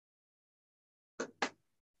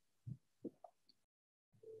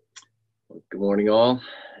Good morning, all,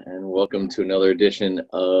 and welcome to another edition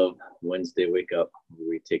of Wednesday Wake Up, where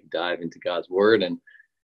we take a dive into God's Word and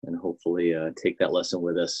hopefully take that lesson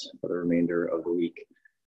with us for the remainder of the week.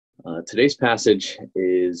 Today's passage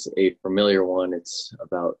is a familiar one. It's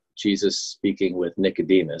about Jesus speaking with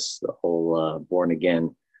Nicodemus, the whole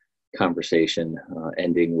born-again conversation,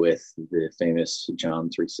 ending with the famous John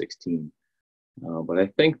 3:16. But I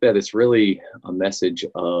think that it's really a message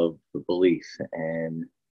of belief and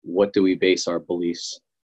what do we base our beliefs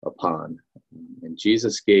upon? And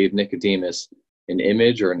Jesus gave Nicodemus an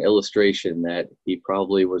image or an illustration that he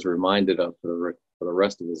probably was reminded of for the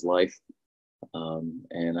rest of his life.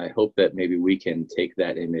 And I hope that maybe we can take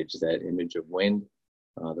that image of wind,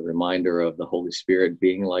 the reminder of the Holy Spirit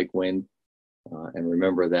being like wind, and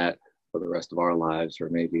remember that for the rest of our lives, or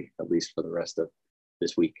maybe at least for the rest of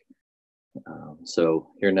this week. So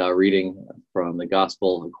here now, reading from the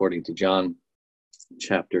Gospel according to John,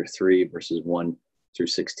 chapter 3, verses 1 through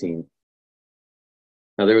 16.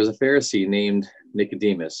 Now there was a Pharisee named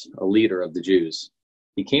Nicodemus, a leader of the Jews.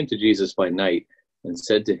 He came to Jesus by night and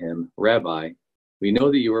said to him, "Rabbi, we know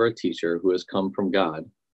that you are a teacher who has come from God,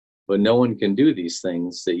 but no one can do these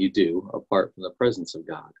things that you do apart from the presence of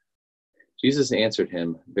God." Jesus answered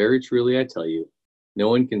him, "Very truly I tell you, no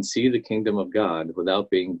one can see the kingdom of God without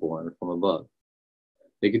being born from above."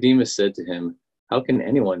 Nicodemus said to him, "How can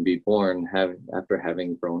anyone be born after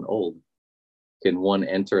having grown old? Can one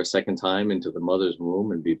enter a second time into the mother's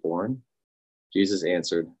womb and be born?" Jesus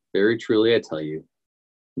answered, "Very truly I tell you,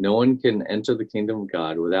 no one can enter the kingdom of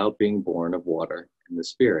God without being born of water and the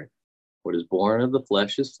Spirit. What is born of the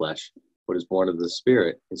flesh is flesh. What is born of the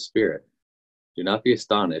Spirit is spirit. Do not be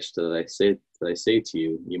astonished that I say to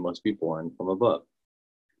you, you must be born from above.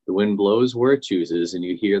 The wind blows where it chooses, and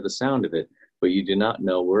you hear the sound of it, but you do not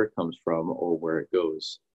know where it comes from or where it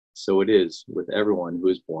goes. So it is with everyone who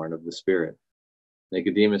is born of the Spirit."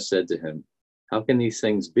 Nicodemus said to him, "How can these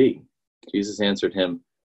things be?" Jesus answered him,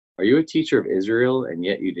 "Are you a teacher of Israel, and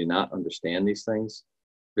yet you do not understand these things?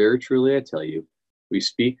 Very truly I tell you, we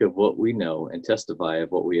speak of what we know and testify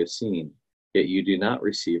of what we have seen, yet you do not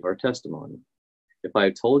receive our testimony. If I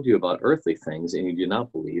have told you about earthly things and you do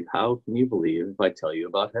not believe, how can you believe if I tell you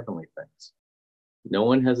about heavenly things? No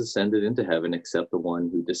one has ascended into heaven except the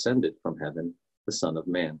one who descended from heaven, the Son of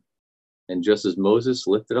Man. And just as Moses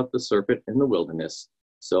lifted up the serpent in the wilderness,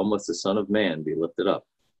 so must the Son of Man be lifted up,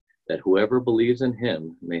 that whoever believes in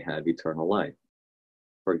him may have eternal life.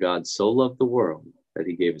 For God so loved the world that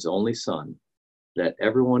he gave his only Son, that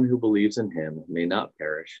everyone who believes in him may not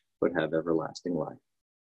perish, but have everlasting life."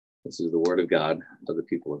 This is the word of God to the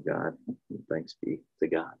people of God. Thanks be to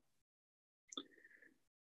God.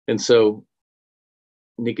 And so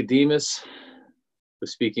Nicodemus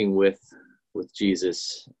was speaking with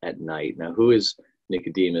Jesus at night. Now, who is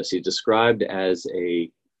Nicodemus? He's described as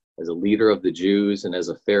a leader of the Jews and as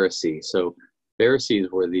a Pharisee. So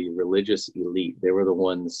Pharisees were the religious elite. They were the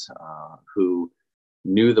ones who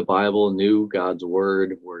knew the Bible, knew God's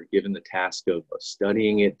word, were given the task of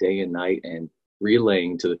studying it day and night and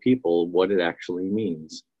relaying to the people what it actually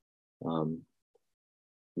means.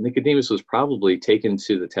 Nicodemus was probably taken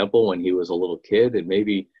to the temple when he was a little kid and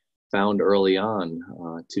maybe found early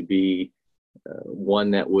on to be one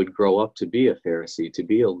that would grow up to be a Pharisee, to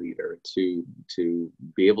be a leader, to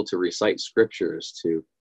be able to recite scriptures, to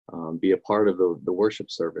be a part of the worship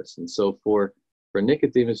service. And so for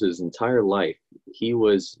Nicodemus's entire life, he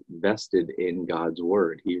was vested in God's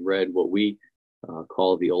word. He read what we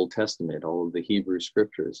call the Old Testament, all of the Hebrew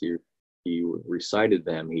scriptures. He recited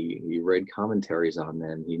them. He read commentaries on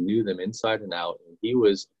them. He knew them inside and out. And he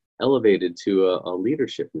was elevated to a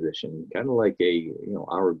leadership position, kind of like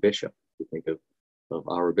our bishop. If you think of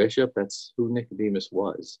our bishop, that's who Nicodemus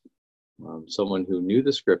was. Someone who knew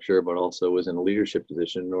the scripture, but also was in a leadership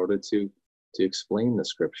position in order to explain the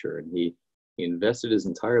scripture. And he invested his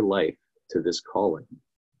entire life to this calling.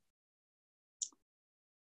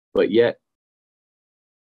 But yet,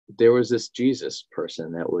 there was this Jesus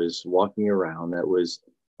person that was walking around, that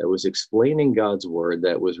was explaining God's word,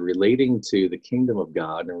 that was relating to the kingdom of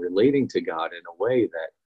God and relating to God in a way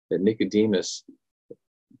that Nicodemus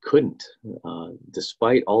couldn't,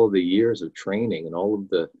 despite all of the years of training and all of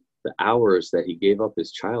the hours that he gave up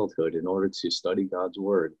his childhood in order to study God's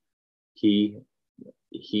word. He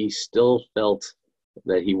still felt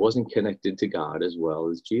that he wasn't connected to God as well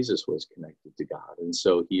as Jesus was connected to God. And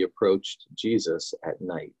so he approached Jesus at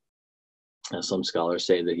night. Now, some scholars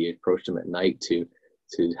say that he approached him at night to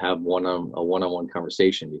have a one-on-one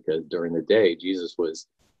conversation, because during the day Jesus was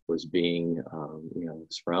being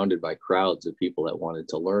surrounded by crowds of people that wanted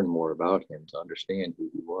to learn more about him, to understand who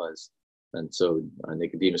he was. And so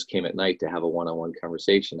Nicodemus came at night to have a one-on-one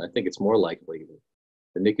conversation. I think it's more likely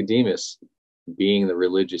that Nicodemus, being the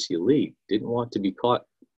religious elite, didn't want to be caught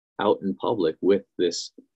out in public with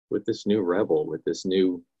this new rebel, with this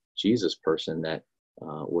new Jesus person that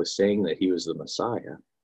was saying that he was the Messiah.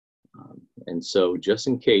 And so just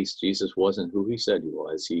in case Jesus wasn't who he said he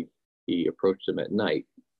was, he approached him at night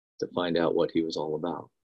to find out what he was all about.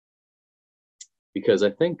 Because I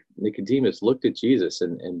think Nicodemus looked at Jesus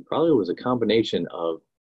and probably was a combination of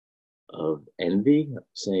envy,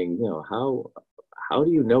 saying, how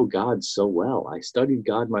do you know God so well? I studied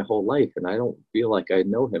God my whole life, and I don't feel like I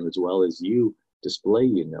know him as well as you display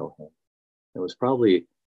you know him. I was probably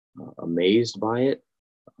amazed by it,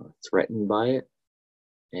 threatened by it,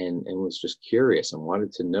 and was just curious and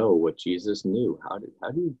wanted to know what Jesus knew. How do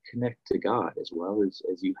you connect to God as well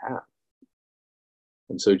as you have?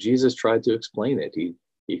 And so Jesus tried to explain it. He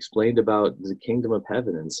explained about the kingdom of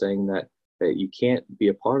heaven and saying that you can't be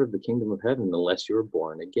a part of the kingdom of heaven unless you're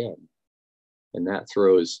born again. And that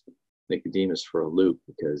throws Nicodemus for a loop,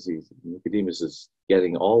 because Nicodemus is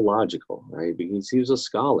getting all logical, right? Because he was a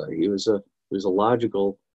scholar. He was a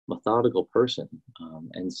logical, methodical person,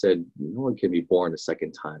 and said, no one can be born a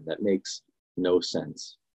second time. That makes no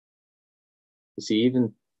sense. You see,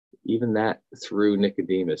 even that through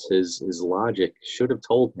Nicodemus, his logic should have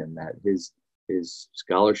told him that his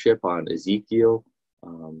scholarship on Ezekiel,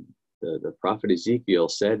 the prophet Ezekiel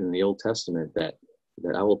said in the Old Testament that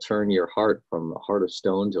I will turn your heart from a heart of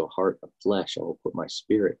stone to a heart of flesh. I will put my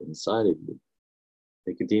spirit inside of you.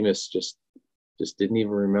 Nicodemus just didn't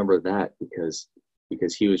even remember that because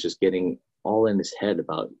he was just getting all in his head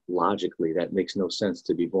about logically, that makes no sense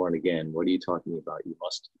to be born again. What are you talking about? You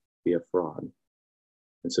must be a fraud.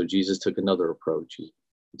 And so Jesus took another approach. He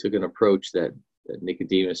took an approach that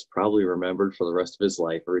Nicodemus probably remembered for the rest of his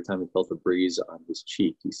life. Every time he felt the breeze on his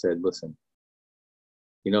cheek, he said, listen,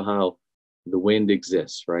 you know how the wind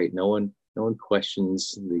exists, right? No one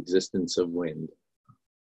questions the existence of wind.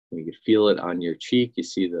 You can feel it on your cheek. You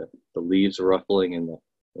see the leaves ruffling in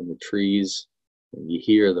the trees, and you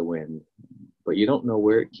hear the wind, but you don't know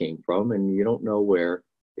where it came from, and you don't know where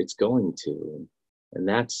it's going to. And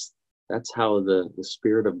that's how the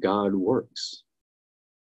Spirit of God works.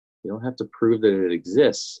 You don't have to prove that it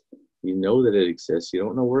exists. You know that it exists. You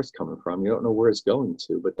don't know where it's coming from. You don't know where it's going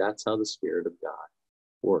to, but that's how the Spirit of God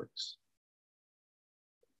works.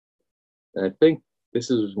 And I think this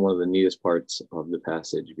is one of the neatest parts of the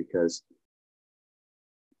passage, because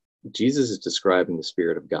Jesus is describing the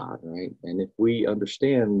Spirit of God, right? And if we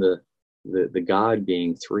understand the God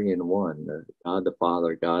being three in one, God the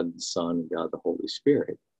Father, God the Son, God the Holy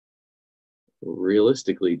Spirit,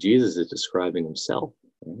 realistically, Jesus is describing himself,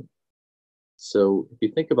 right? So if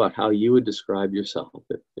you think about how you would describe yourself,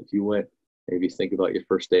 if you went, maybe think about your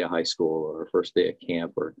first day of high school or first day of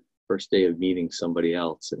camp or first day of meeting somebody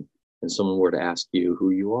else, and someone were to ask you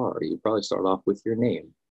who you are, you'd probably start off with your name.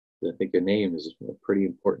 I think your name is a pretty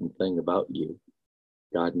important thing about you.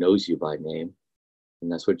 God knows you by name.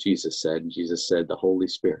 And that's what Jesus said. Jesus said the Holy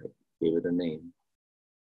Spirit gave it a name.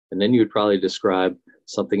 And then you would probably describe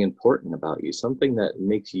something important about you, something that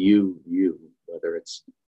makes you, whether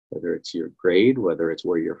it's your grade, whether it's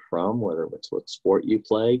where you're from, whether it's what sport you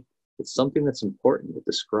play. It's something that's important. It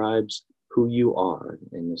describes who you are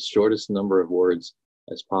in the shortest number of words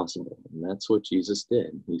as possible. And that's what Jesus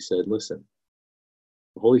did. He said, listen,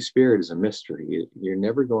 the Holy Spirit is a mystery. You're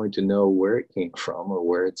never going to know where it came from or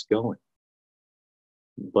where it's going.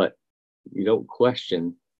 But you don't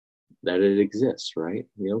question that it exists, right?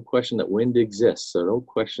 You don't question that wind exists. So don't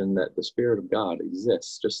question that the Spirit of God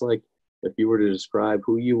exists. Just like if you were to describe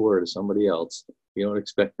who you were to somebody else, you don't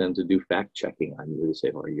expect them to do fact checking on you to say,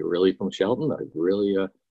 are you really from Shelton? Are you really a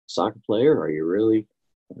soccer player? Are you really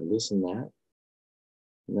this and that?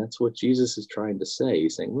 And that's what Jesus is trying to say.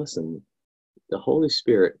 He's saying, listen, the Holy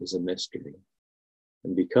Spirit is a mystery.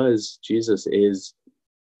 And because Jesus is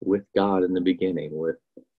with God in the beginning, with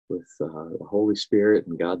the Holy Spirit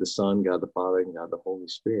and God the Son, God the Father, and God the Holy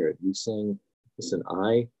Spirit, he's saying, listen,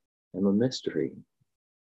 I am a mystery.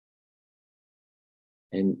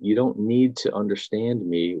 And you don't need to understand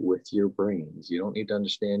me with your brains. You don't need to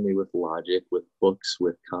understand me with logic, with books,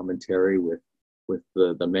 with commentary, with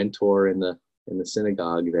the mentor in the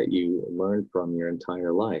synagogue that you learned from your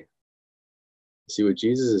entire life. See, what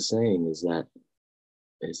Jesus is saying is that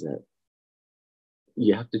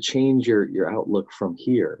you have to change your outlook from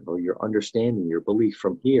here, or your understanding, your belief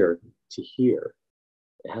from here to here.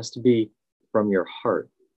 It has to be from your heart.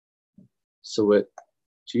 So what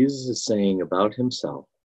Jesus is saying about himself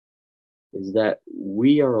is that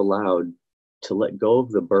we are allowed to let go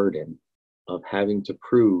of the burden of having to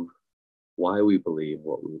prove why we believe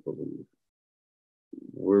what we believe.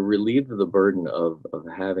 We're relieved of the burden of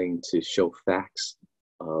having to show facts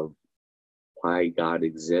of why God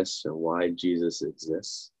exists or why Jesus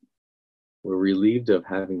exists. We're relieved of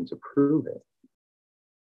having to prove it,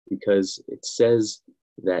 because it says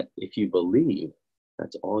that if you believe,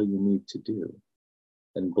 that's all you need to do.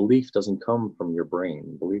 And belief doesn't come from your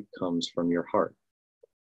brain. Belief comes from your heart.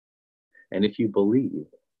 And if you believe,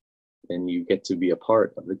 then you get to be a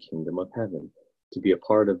part of the kingdom of heaven, to be a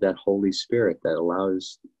part of that Holy Spirit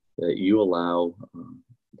that you allow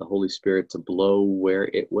the Holy Spirit to blow where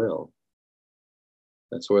it will.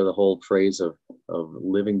 That's where the whole phrase of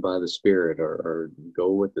living by the Spirit or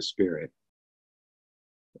go with the Spirit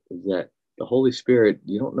is, that the Holy Spirit,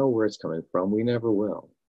 you don't know where it's coming from. We never will.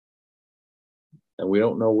 And we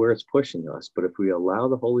don't know where it's pushing us. But if we allow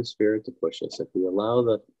the Holy Spirit to push us, if we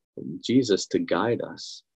allow Jesus to guide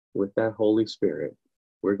us with that Holy Spirit,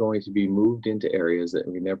 we're going to be moved into areas that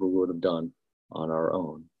we never would have done on our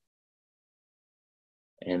own.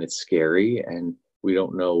 And it's scary, and we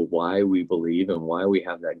don't know why we believe and why we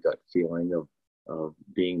have that gut feeling of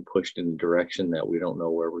being pushed in a direction that we don't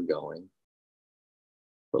know where we're going.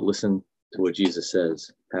 But listen to what Jesus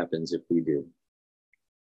says happens if we do.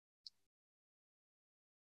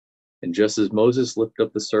 And just as Moses lifted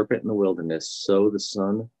up the serpent in the wilderness, so the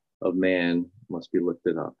Son of Man must be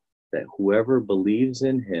lifted up, that whoever believes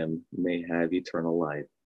in him may have eternal life.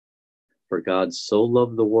 For God so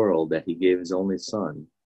loved the world that he gave his only Son,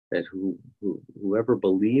 that whoever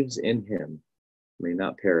believes in him may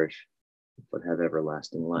not perish, but have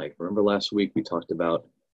everlasting life. Remember last week we talked about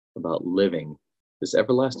living. This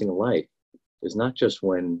everlasting life is not just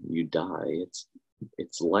when you die,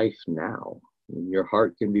 it's life now. Your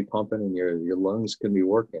heart can be pumping and your lungs can be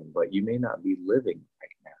working, but you may not be living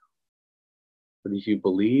right now. But if you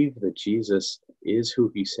believe that Jesus is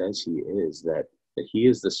who he says he is, that he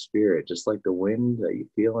is the Spirit, just like the wind that you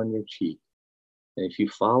feel on your cheek, and if you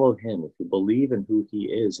follow him, if you believe in who he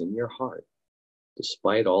is in your heart,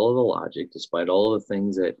 despite all of the logic, despite all of the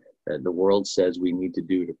things that the world says we need to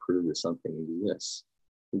do to prove that something exists,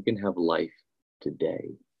 we can have life today.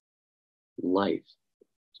 Life.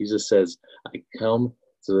 Jesus says, I come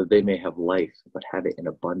so that they may have life, but have it in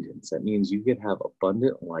abundance. That means you can have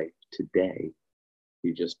abundant life today if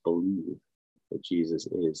you just believe that Jesus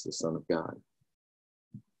is the Son of God.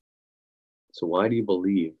 So why do you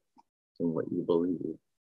believe in what you believe?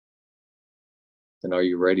 And are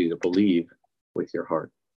you ready to believe with your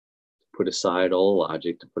heart? To put aside all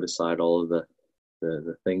logic, to put aside all of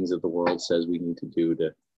the things that the world says we need to do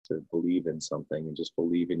to believe in something, and just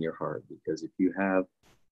believe in your heart. Because if you have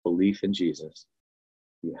belief in Jesus,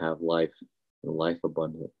 you have life, and life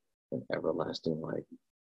abundant, and everlasting life.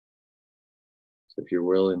 So if you're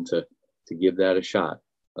willing to give that a shot,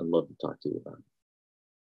 I'd love to talk to you about it.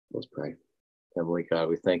 Let's pray. Heavenly God,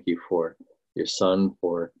 we thank you for your Son,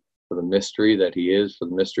 for the mystery that he is, for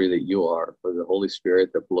the mystery that you are, for the Holy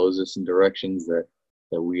Spirit that blows us in directions that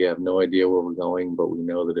we have no idea where we're going, but we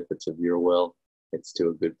know that if it's of your will, it's to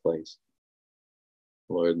a good place.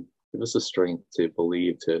 Lord, give us the strength to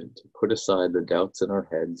believe, to put aside the doubts in our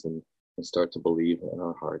heads and start to believe in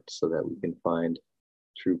our hearts, so that we can find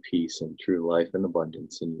true peace and true life and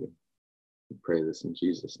abundance in you. We pray this in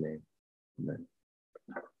Jesus' name. Amen.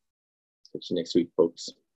 Catch you next week, folks.